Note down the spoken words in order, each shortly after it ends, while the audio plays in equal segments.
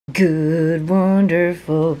Good,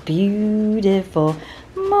 wonderful, beautiful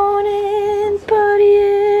morning,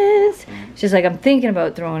 buddies. She's like, I'm thinking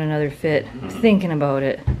about throwing another fit. I'm thinking about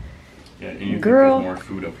it. Yeah, and you Girl, think there's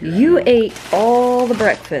more food up here. you ate all the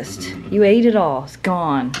breakfast. You ate it all. It's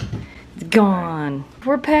gone. It's gone.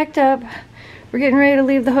 We're packed up. We're getting ready to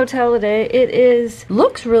leave the hotel today. It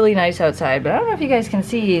looks really nice outside, but I don't know if you guys can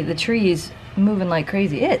see the trees moving like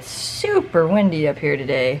crazy. It's super windy up here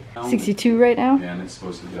today. 62 right now? Yeah, and it's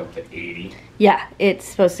supposed to get up to 80. Yeah, it's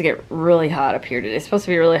supposed to get really hot up here today. It's supposed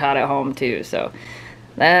to be really hot at home too, so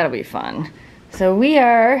that'll be fun. So we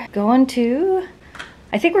are going to,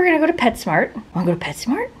 I think we're gonna go to PetSmart. Wanna go to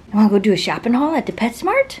PetSmart? I wanna go do a shopping haul at the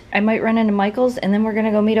PetSmart. I might run into Michael's, and then we're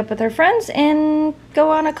gonna go meet up with our friends and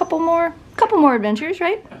go on a couple more adventures,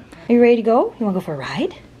 right? Are you ready to go? You wanna go for a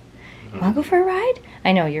ride? You wanna go for a ride?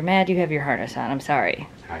 I know, you're mad you have your harness on, I'm sorry.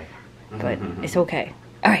 Hi. But it's okay.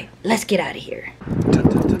 All right, let's get out of here.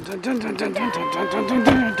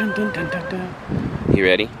 You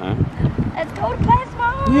ready, huh? Let's go to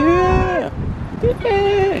PetSmart! Yeah!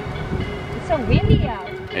 Yeah! It's so windy out.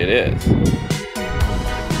 It is.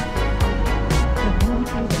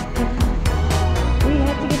 We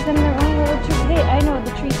have to give them their own little treat. Hey, I know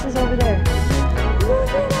the treats is over there. Look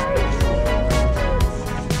at our treats!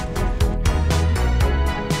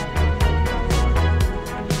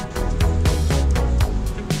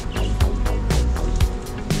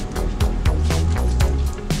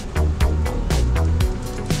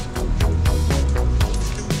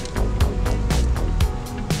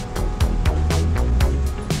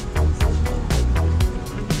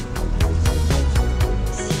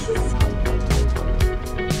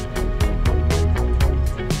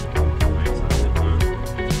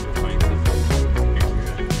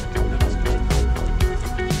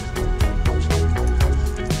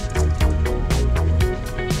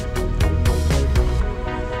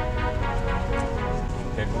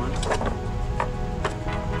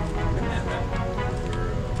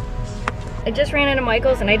 I just ran into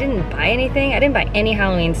Michael's and I didn't buy anything. I didn't buy any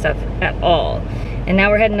Halloween stuff at all. And now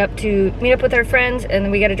we're heading up to meet up with our friends, and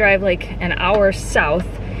then we gotta drive like an hour south.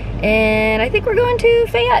 And I think we're going to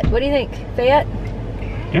Fayette. What do you think? Fayette?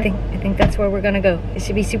 Yeah. I think that's where we're gonna go. It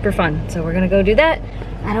should be super fun. So we're gonna go do that.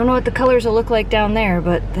 I don't know what the colors will look like down there,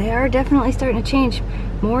 but they are definitely starting to change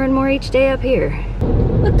more and more each day up here.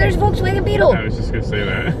 Look, there's Volkswagen Beetle. I was just gonna say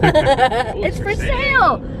that. It's for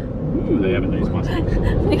sale. Ooh, they have a nice Mustang.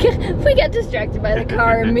 we got distracted by the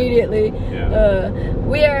car immediately. Yeah.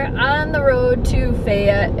 We are on the road to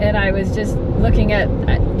Fayette, and I was just looking at,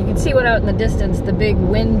 you can see one out in the distance, the big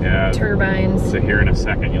wind turbines. So here in a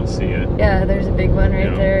second you'll see it. Yeah, there's a big one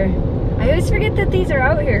right there. I always forget that these are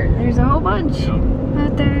out here. There's a whole bunch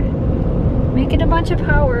out there making a bunch of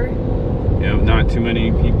power. Yeah, not too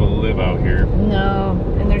many people live out here. No,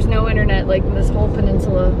 and there's no internet like this whole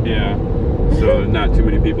peninsula. Yeah. So not too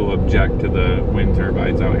many people object to the wind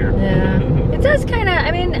turbines out here. Yeah. It does kind of,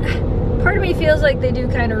 I mean, part of me feels like they do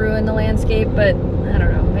kind of ruin the landscape, but I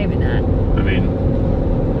don't know, maybe not. I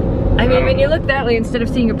mean, when you look that way, instead of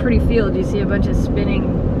seeing a pretty field, you see a bunch of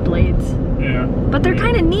spinning blades. Yeah. But they're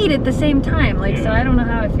kind of neat at the same time, like, so I don't know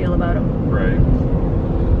how I feel about them. Right.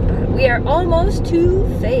 But we are almost to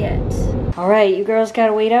Fayette. All right, you girls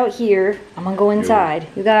gotta wait out here. I'm gonna go inside.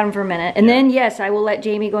 You got them for a minute. And then, yes, I will let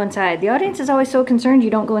Jamie go inside. The audience is always so concerned you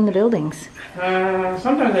don't go in the buildings.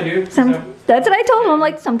 Sometimes I do. That's what I told him. I'm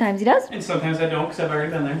like, sometimes he does. And sometimes I don't, because I've already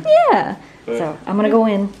been there. Yeah. But so I'm gonna go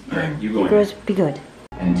in. All right, you go in. Girls, be good.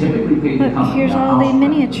 And typically Look, here's all the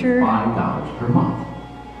miniature. $5 per month.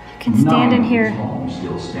 You can stand in here Homes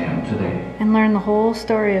still stand today. and learn the whole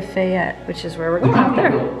story of Fayette, which is where we're going out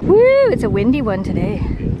there. Woo! It's a windy one today.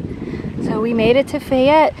 So we made it to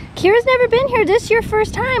Fayette. Kira's never been here. This is your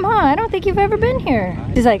first time, huh? I don't think you've ever been here.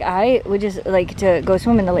 She's like, I would just like to go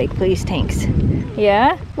swim in the lake, please, thanks.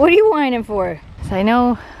 Yeah? What are you whining for? So I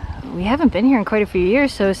know we haven't been here in quite a few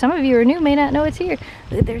years, so some of you are new may not know it's here.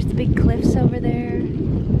 There's the big cliffs over there.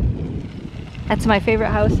 That's my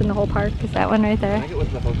favorite house in the whole park, is that one right there. I think it was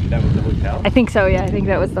that was the hotel? I think so, yeah. I think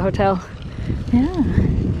that was the hotel. Yeah.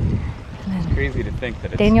 It's crazy to think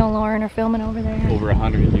that it's Daniel and Lauren are filming over there. over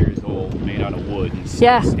 100 years old, made out of wood, and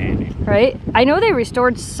still standing. Right? I know they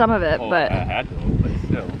restored some of it, but... I had to, but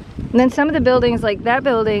still. And then some of the buildings, like that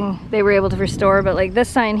building, they were able to restore, but like this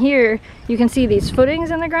sign here, you can see these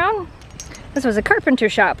footings in the ground. This was a carpenter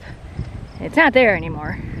shop. It's not there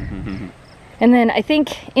anymore. And then I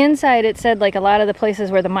think inside it said like a lot of the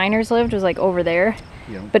places where the miners lived was like over there.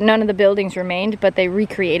 Yep. But none of the buildings remained, but they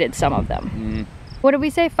recreated some of them. What did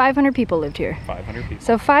we say? 500 people lived here. 500 people.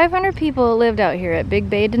 So 500 people lived out here at Big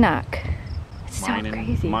Bay Denok. It's so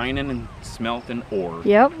crazy. Mining and smelting ore.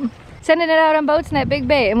 Yep. Sending it out on boats in that big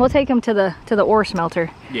bay, and we'll take them to the ore smelter.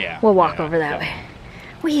 Yeah. We'll walk over that way.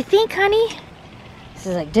 What do you think, honey?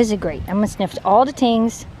 This is great. I'm gonna sniff all the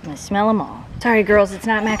tings. I'm gonna smell them all. Sorry, girls, it's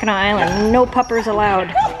not Mackinac Island. No puppers allowed.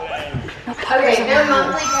 No puppers Okay, their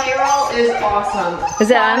monthly payroll is awesome. Is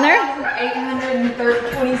that on there?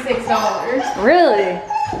 $826. Really?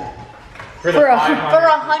 For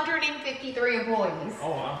 153 employees. Oh,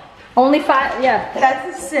 wow. Only 5? Yeah. That's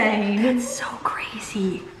insane. That's so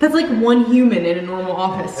crazy. That's like one human in a normal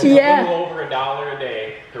office. It's Yeah. a little over $1 a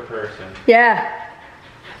day per person. Yeah.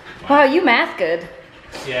 Wow, you math good.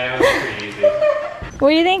 Yeah, it was pretty easy. What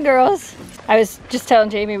do you think, girls? I was just telling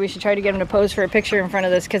Jamie we should try to get him to pose for a picture in front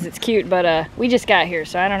of this because it's cute, but we just got here,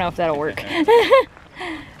 so I don't know if that'll work.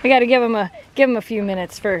 We got to give them a few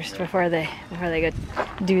minutes first before they go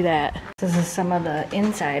do that. This is some of the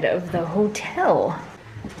inside of the hotel.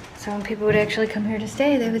 So when people would actually come here to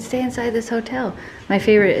stay, they would stay inside this hotel. My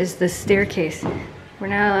favorite is the staircase. We're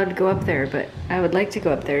not allowed to go up there, but I would like to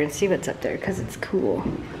go up there and see what's up there because it's cool.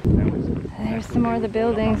 There's some more of the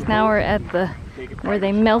buildings. Now we're at where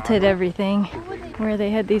they melted everything, where they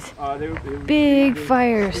had these big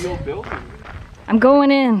fires. I'm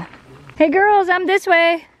going in. Hey girls, I'm this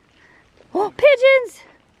way. Oh, pigeons!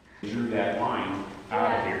 Drew that line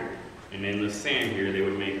out of here, and in the sand here they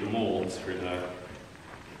would make the molds for the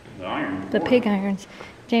iron. The pig irons.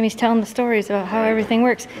 Jamie's telling the stories about how everything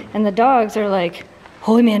works, and the dogs are like,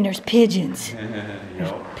 "Holy man, there's pigeons!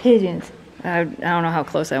 There's pigeons!" I don't know how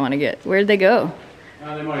close I want to get. Where'd they go?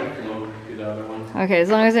 They might float to the other ones. Okay, as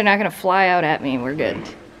long as they're not gonna fly out at me, we're good.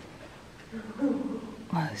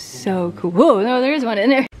 Oh, so cool. Whoa, no, there is one in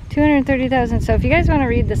there. 230,000. So if you guys want to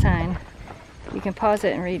read the sign, you can pause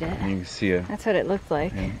it and read it. You can see it. That's what it looked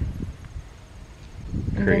like. Yeah.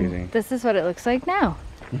 And Crazy. then this is what it looks like now.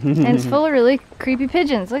 And it's full of really creepy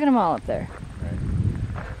pigeons. Look at them all up there.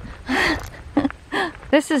 Right.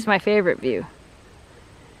 This is my favorite view.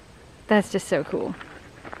 That's just so cool.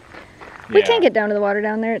 Yeah. We can't get down to the water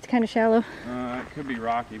down there. It's kind of shallow. It could be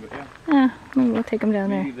rocky, but yeah. Yeah, maybe we'll take them down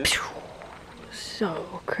there.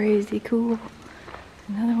 So crazy cool.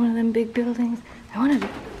 Another one of them big buildings. I wanted to...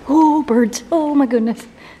 Oh, birds. Oh my goodness.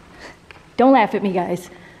 Don't laugh at me, guys.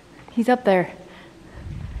 He's up there.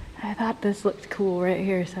 I thought this looked cool right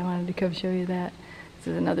here, so I wanted to come show you that. This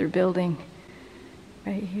is another building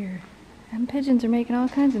right here. And pigeons are making all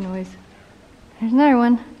kinds of noise. There's another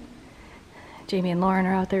one. Jamie and Lauren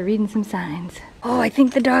are out there reading some signs. Oh, I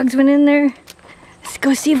think the dogs went in there. Let's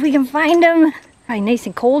go see if we can find them. Probably nice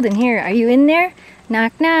and cold in here. Are you in there?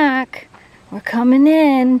 Knock, knock. We're coming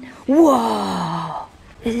in. Whoa!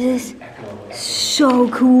 This is so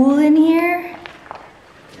cool in here.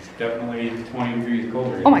 It's definitely 20 degrees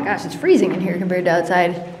colder. Oh my gosh, it's freezing in here compared to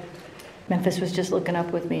outside. Memphis was just looking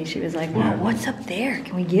up with me. She was like, "Wow, what's up there?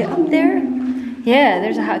 Can we get up there?" Yeah,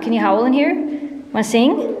 there's can you howl in here? Want to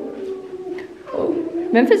sing? Oh,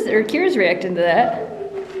 Memphis or Kira's reacting to that.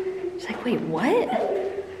 She's like, "Wait, what? I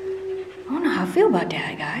don't know how I feel about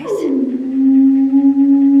that, guys."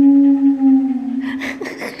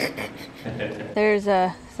 There's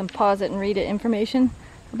some pause it and read it information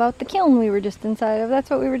about the kiln we were just inside of. That's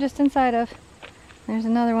what we were just inside of. There's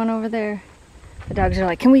another one over there. The dogs are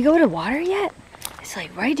like, "Can we go to water yet?" It's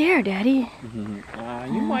like, "Right there, Daddy."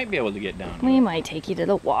 You might be able to get down. We might take you to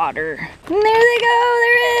the water. And there they go.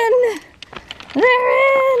 They're in. They're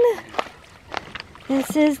in.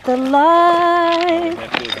 This is the life.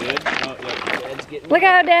 That feels good. Oh, yeah, Dad's getting Look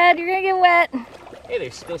out, Dad. You're going to get wet. Hey,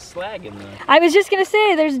 there's still slag in there. I was just going to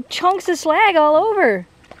say, there's chunks of slag all over.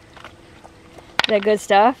 Is that good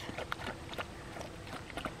stuff?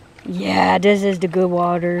 Yeah, this is the good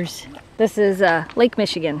waters. This is Lake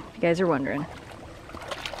Michigan, if you guys are wondering.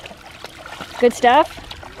 Good stuff?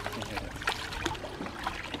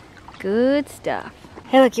 Good stuff.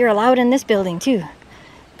 Hey, look, you're allowed in this building, too.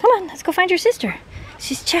 Come on, let's go find your sister.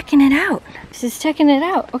 She's checking it out. She's checking it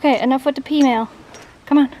out. Okay, enough with the P-mail.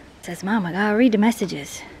 Come on. It says, "Mom, I gotta read the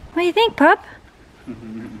messages." What do you think, pup?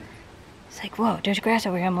 It's like, whoa, there's grass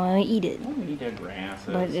over here. I'm gonna eat it. We need that grass.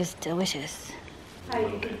 But it's delicious. A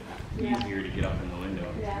little bit easier to get up in the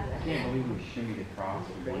window. Yeah. I can't believe we shimmied across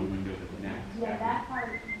one window to the next. Yeah, that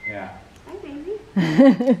part. Yeah. Hi, baby.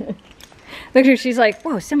 Look here, she's like,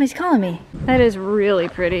 whoa, somebody's calling me. That is really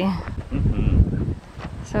pretty.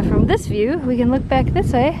 So from this view, we can look back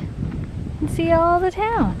this way and see all the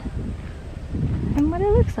town and what it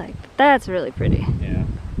looks like. That's really pretty. Yeah.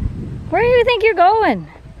 Where do you think you're going?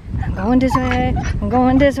 I'm going this way. I'm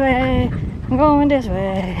going this way. I'm going this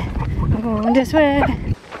way. I'm going this way.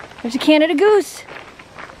 There's a Canada goose.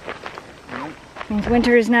 Means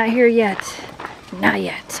winter is not here yet. not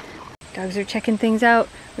yet. Dogs are checking things out.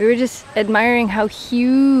 We were just admiring how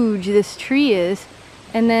huge this tree is.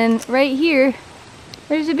 And then right here,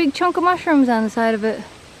 there's a big chunk of mushrooms on the side of it.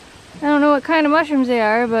 I don't know what kind of mushrooms they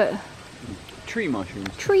are, but... Tree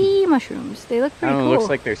mushrooms. Tree mushrooms. They look pretty cool. It looks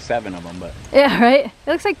like there's 7 of them, but... Yeah, right? It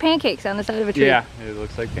looks like pancakes on the side of a tree. Yeah, it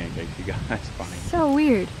looks like pancakes. You got that's funny. So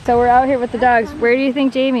weird. So we're out here with the dogs. Where do you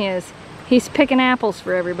think Jamie is? He's picking apples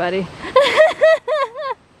for everybody.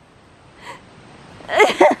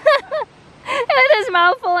 And his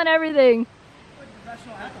mouth full and everything.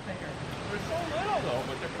 Professional apple picker. They're so little though,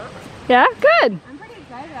 but they're perfect. Yeah, good. I'm pretty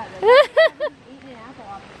excited about this. I've eaten an apple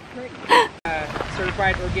off the tree.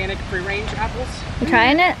 Certified organic free-range apples. You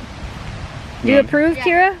trying it? Do you approve,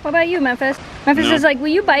 Kira? What about you, Memphis? Memphis is like, will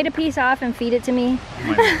you bite a piece off and feed it to me?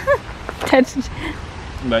 That's...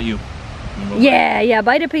 What about you? Yeah,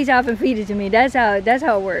 bite a piece off and feed it to me. That's how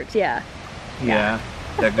it works, yeah. Yeah.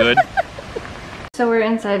 Is that good? So we're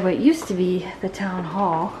inside what used to be the town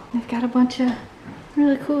hall. They've got a bunch of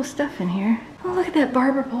really cool stuff in here. Oh, look at that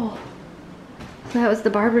barber pole. So that was the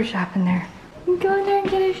barber shop in there. You can go in there and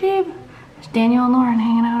get a shave. There's Daniel and Lauren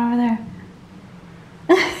hanging out over there.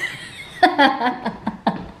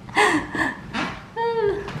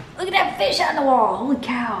 Look at that fish on the wall. Holy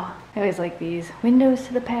cow. I always like these. Windows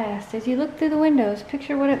to the past. As you look through the windows,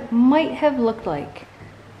 picture what it might have looked like.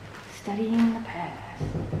 Studying the past.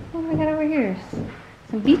 What do we got over here?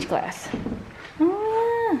 Some beach glass.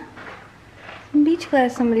 Oh yeah. Some beach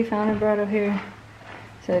glass somebody found and brought over here.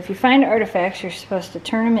 So if you find artifacts, you're supposed to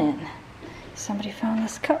turn them in. Somebody found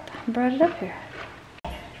this cup and brought it up here.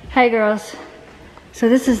 Hi girls. So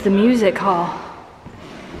this is the music hall.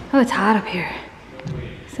 Oh, it's hot up here.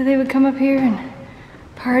 So they would come up here and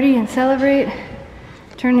party and celebrate.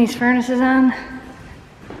 Turn these furnaces on.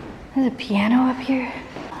 There's a piano up here.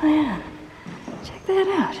 Oh yeah. Check that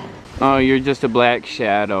out. Oh, you're just a black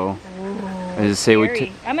shadow. I just say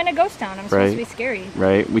I'm in a ghost town. I'm supposed to be scary.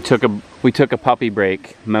 Right. We took a puppy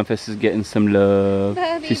break. Memphis is getting some love.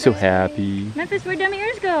 Puppy She's so break. happy. Memphis, where'd them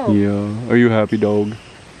ears go? Yeah. Are you happy, dog?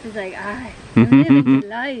 He's like, I'm living a good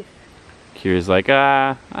life. Kira's like,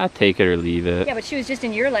 I'll take it or leave it. Yeah, but she was just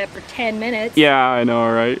in your lap for 10 minutes. Yeah, I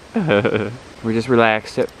know, right? We're just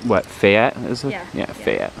relaxed at what, Fayette? Is it? Yeah.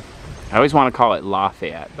 Fayette. I always want to call it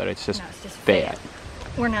Lafayette, but it's just, Fayette.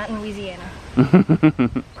 We're not in Louisiana.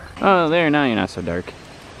 Oh, there, now you're not so dark.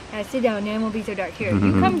 Sit down, then we'll be so dark. Here,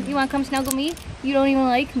 you want to come snuggle me? You don't even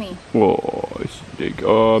like me. Whoa,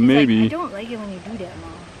 maybe. Like, I don't like it when you do that,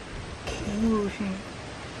 Mom.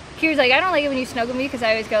 Kira's like, I don't like it when you snuggle me because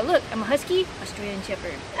I always go, look, I'm a Husky, Australian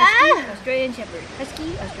Shepherd. Husky, Australian Shepherd.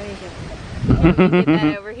 Husky, Australian Shepherd. Get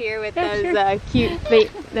that over here with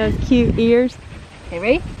those cute ears. Okay,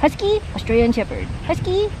 ready? Husky, Australian Shepherd.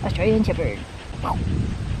 Husky, Australian Shepherd.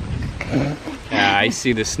 Yeah, I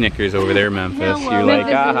see the Snickers over there, Memphis. You're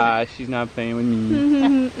like, aha, she's not playing with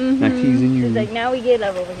me. Not teasing you. She's like, now we get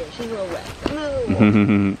love over here. She's a little wet.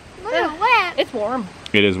 Little wet. It's warm.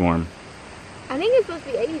 It is warm. I think it's supposed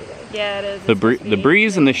to be 80 today. Yeah, it is. The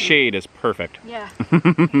breeze and the shade is perfect. Yeah.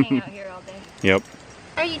 Hang out here all day. Yep.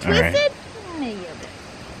 Are you twisted? Right. Maybe a bit.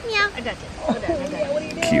 Yeah. I got this. Hold on, I got it. What are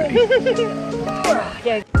you doing? Cutie.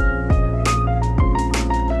 Yeah.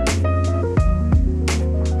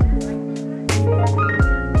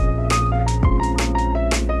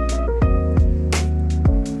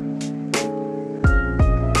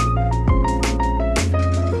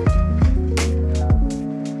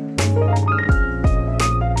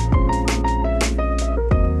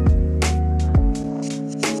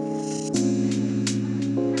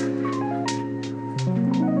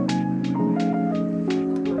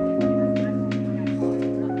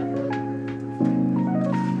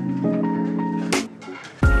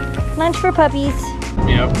 Lunch for puppies.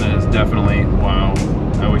 Yep, that is definitely, wow.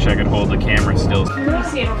 I wish I could hold the camera still.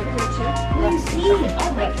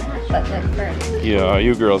 Yeah,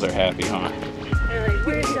 you girls are happy, huh? They're like,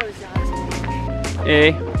 we're so exhausted.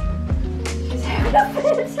 Hey.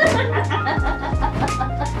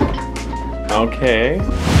 Okay.